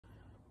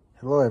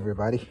Hello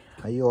everybody,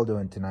 how you all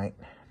doing tonight?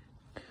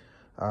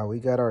 We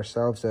got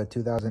ourselves a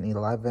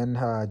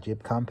 2011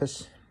 Jeep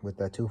Compass with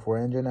a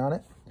 2.4 engine on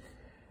it.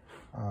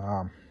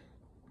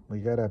 We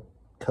got a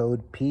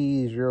code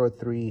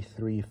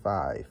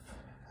p0335,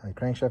 a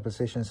crankshaft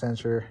position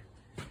sensor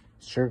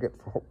circuit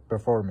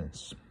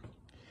performance.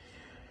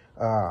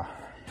 The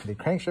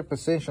crankshaft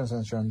position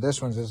sensor on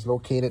this one is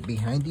located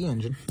behind the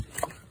engine.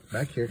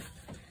 Back here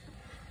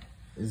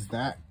is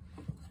that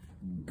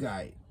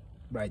guy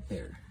right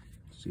there.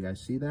 So you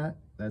guys see that?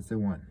 That's the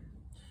one.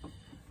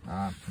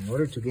 In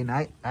order to gain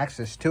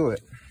access to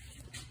it,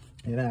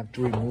 you're gonna have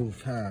to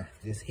remove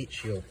this heat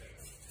shield,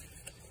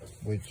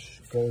 which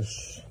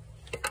goes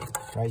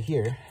right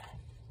here.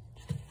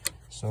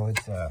 So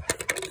it's a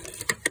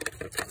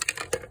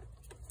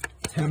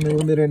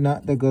 10mm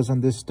nut that goes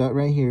on this stud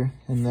right here,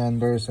 and then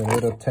there's a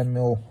little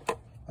 10mm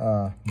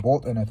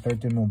bolt and a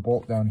 13mm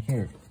bolt down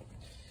here.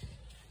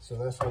 So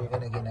that's how you're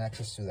gonna gain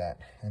access to that.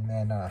 And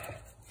then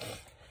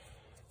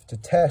to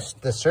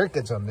test the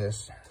circuits on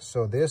this,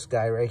 so this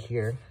guy right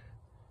here,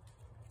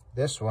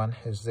 this one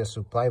is the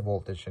supply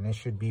voltage, and it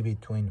should be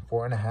between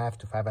 4.5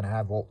 to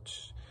 5.5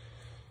 volts.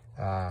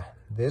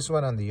 This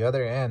one on the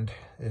other end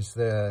is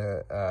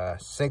the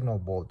signal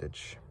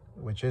voltage,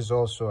 which is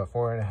also a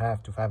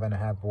 4.5 to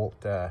 5.5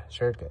 volt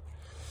circuit.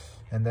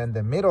 And then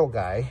the middle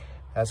guy,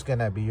 that's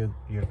gonna be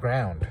your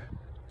ground.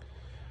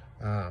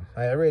 I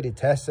already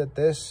tested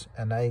this,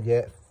 and I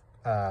get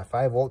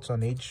 5 volts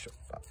on each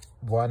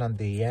one on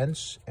the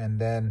ends, and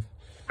then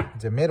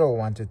the middle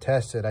one, to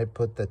test it, I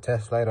put the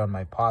test light on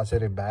my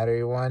positive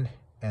battery one,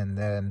 and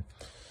then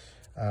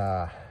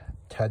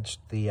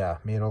touched the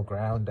middle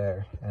ground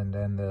there, and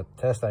then the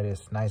test light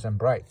is nice and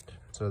bright.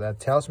 So that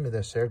tells me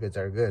the circuits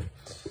are good.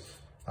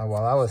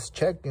 While I was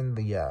checking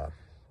the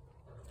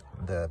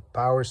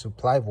power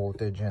supply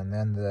voltage and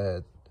then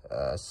the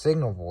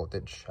signal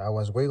voltage, I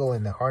was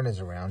wiggling the harness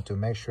around to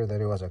make sure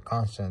that it was a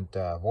constant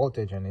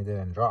voltage and it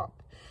didn't drop,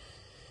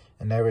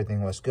 and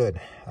everything was good.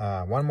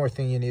 One more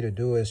thing you need to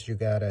do is you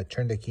gotta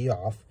turn the key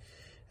off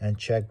and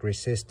check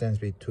resistance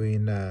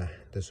between the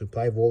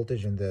supply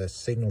voltage and the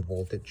signal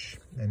voltage,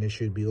 and it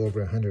should be over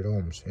 100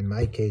 ohms. In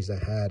my case, I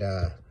had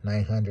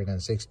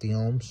 960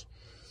 ohms,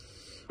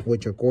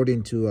 which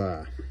according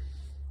to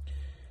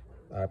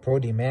pro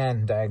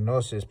demand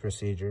diagnosis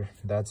procedure,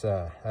 that's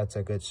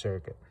a good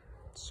circuit.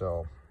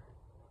 So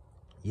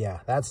yeah,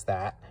 that's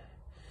that.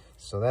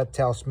 So that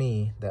tells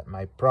me that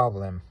my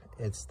problem,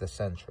 it's the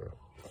sensor.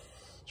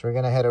 So we're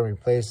gonna head and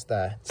replace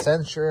the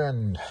sensor,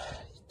 and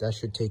that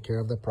should take care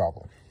of the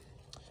problem.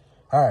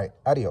 All right,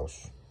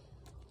 adios.